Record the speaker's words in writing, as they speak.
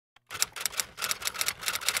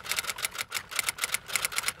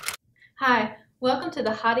Hi, welcome to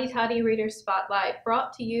the Hotty Toddy Reader Spotlight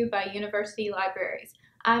brought to you by University Libraries.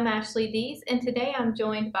 I'm Ashley Dees, and today I'm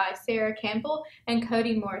joined by Sarah Campbell and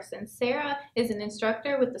Cody Morrison. Sarah is an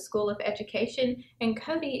instructor with the School of Education, and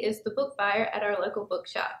Cody is the book buyer at our local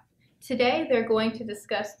bookshop. Today they're going to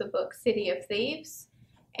discuss the book City of Thieves,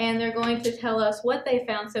 and they're going to tell us what they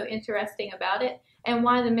found so interesting about it and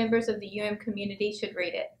why the members of the UM community should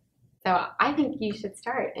read it. So I think you should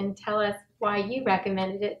start and tell us why you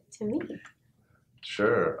recommended it to me.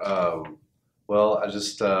 Sure. Well,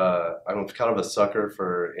 I'm kind of a sucker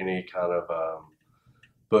for any kind of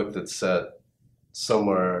book that's set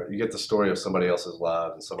somewhere. You get the story of somebody else's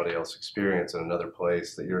life and somebody else's experience in another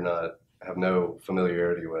place that have no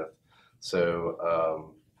familiarity with.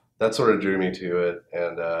 So that sort of drew me to it,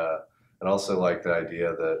 and also like the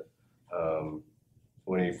idea that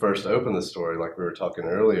when you first open the story, like we were talking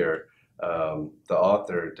earlier, the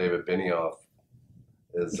author David Benioff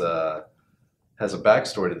has a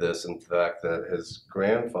backstory to this, in the fact that his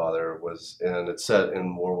grandfather it's set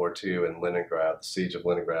in World War II in Leningrad, the siege of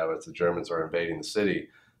Leningrad, as the Germans are invading the city.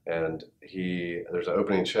 And there's an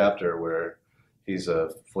opening chapter where he's a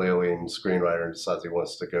flailing screenwriter and decides he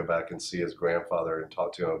wants to go back and see his grandfather and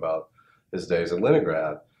talk to him about his days in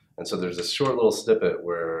Leningrad. And so there's this short little snippet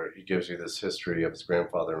where he gives you this history of his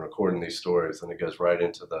grandfather and recording these stories, and it goes right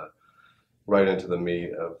into the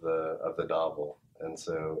meat of the novel. And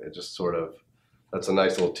so it just sort of, that's a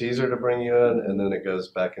nice little teaser to bring you in, and then it goes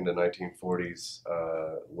back into 1940s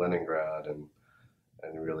Leningrad, and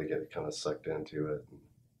you really get kind of sucked into it.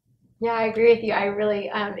 Yeah, I agree with you. I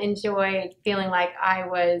really enjoyed feeling like I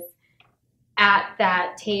was at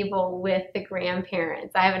that table with the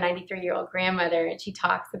grandparents. I have a 93-year-old grandmother, and she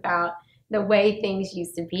talks about the way things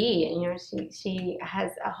used to be. And, she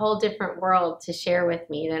has a whole different world to share with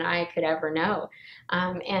me than I could ever know.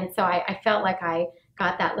 And so I felt like I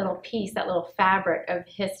got that little piece, that little fabric of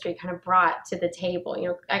history kind of brought to the table.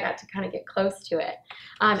 I got to kind of get close to it.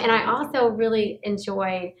 And I also really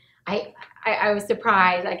enjoyed, I was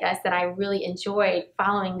surprised, I guess, that I really enjoyed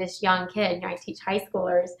following this young kid. I teach high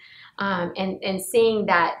schoolers, and seeing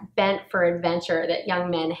that bent for adventure that young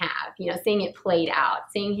men have, seeing it played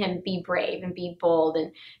out, seeing him be brave and be bold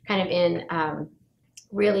and kind of in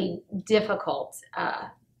really difficult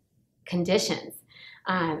conditions.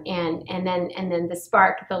 And then the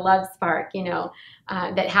spark, the love spark,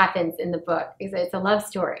 that happens in the book, because it's a love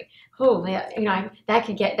story. Oh, that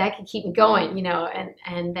could keep me going,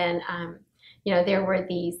 and then there were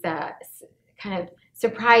these kind of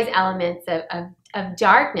surprise elements of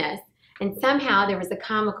darkness, and somehow there was a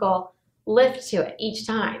comical lift to it each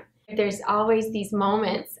time. There's always these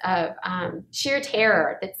moments of sheer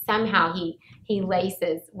terror that somehow he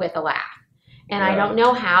laces with a laugh. And yeah. I don't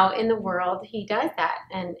know how in the world he does that.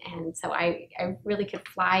 And so I really could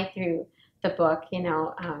fly through the book, I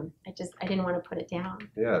didn't want to put it down.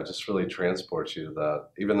 Yeah, it just really transports you to that,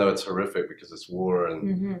 even though it's horrific because it's war.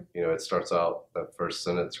 And, it starts out, that first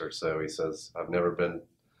sentence or so, he says, "I've never been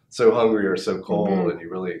so hungry or so cold." And you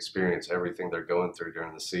really experience everything they're going through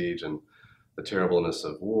during the siege and the terribleness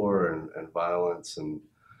of war and violence. And,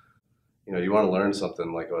 you want to learn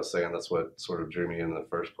something, like I was saying. That's what sort of drew me in the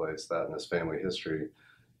first place, that and his family history.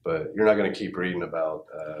 But you're not going to keep reading about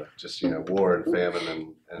just, war and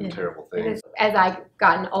famine and terrible things. As I've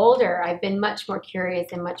gotten older, I've been much more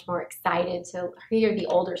curious and much more excited to hear the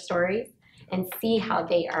older stories and see how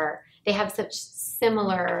they have such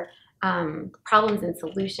similar problems and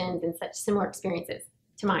solutions and such similar experiences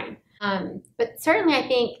to mine. But certainly I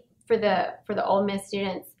think for the Ole Miss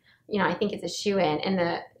students, I think it's a shoe-in, and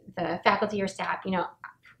the faculty or staff,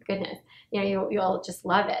 goodness, you'll just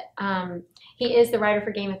love it. He is the writer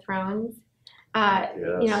for Game of Thrones.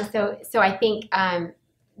 Yes. So I think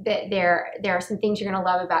that there are some things you're going to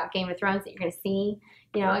love about Game of Thrones that you're going to see.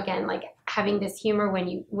 Again, like having this humor when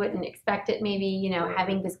you wouldn't expect it, maybe.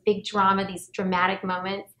 Having this big drama, these dramatic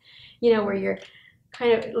moments, where you're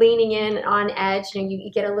kind of leaning in on edge.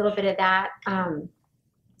 You get a little bit of that,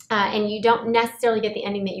 and you don't necessarily get the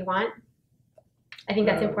ending that you want. I think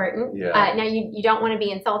that's important. Yeah. Now, you don't want to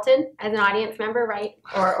be insulted as an audience member, right?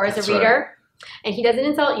 Or as a reader. Right. And he doesn't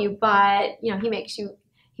insult you, but he makes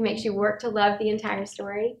you work to love the entire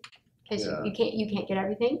story, because you can't get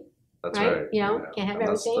everything. That's right. Can't have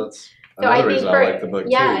everything. That's another reason I like the book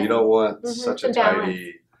too. You don't want such a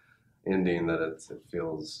tidy ending that it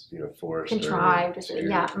feels forced, contrived, or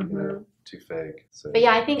skewed, too fake. So. But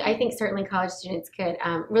yeah, I think certainly college students could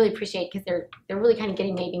really appreciate, because they're really kind of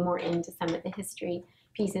getting maybe more into some of the history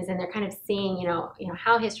pieces, and they're kind of seeing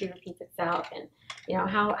how history repeats itself, and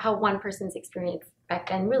how one person's experience back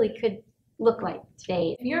then really could look like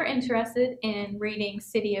today. If you're interested in reading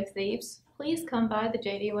City of Thieves, please come by the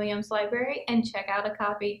J.D. Williams Library and check out a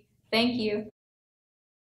copy. Thank you.